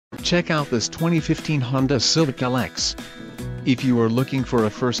Check out this 2015 Honda Civic LX. If you are looking for a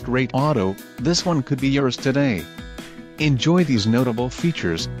first-rate auto, this one could be yours today. Enjoy these notable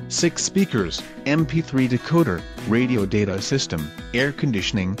features: 6 speakers, MP3 decoder, radio data system, air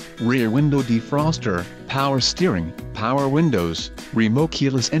conditioning, rear window defroster, power steering, power windows, remote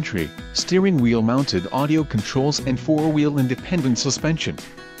keyless entry, steering wheel mounted audio controls and 4-wheel independent suspension.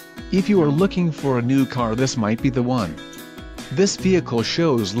 If you are looking for a new car, this might be the one. This vehicle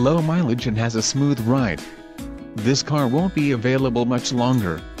shows low mileage and has a smooth ride. This car won't be available much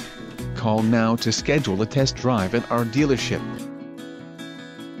longer. Call now to schedule a test drive at our dealership.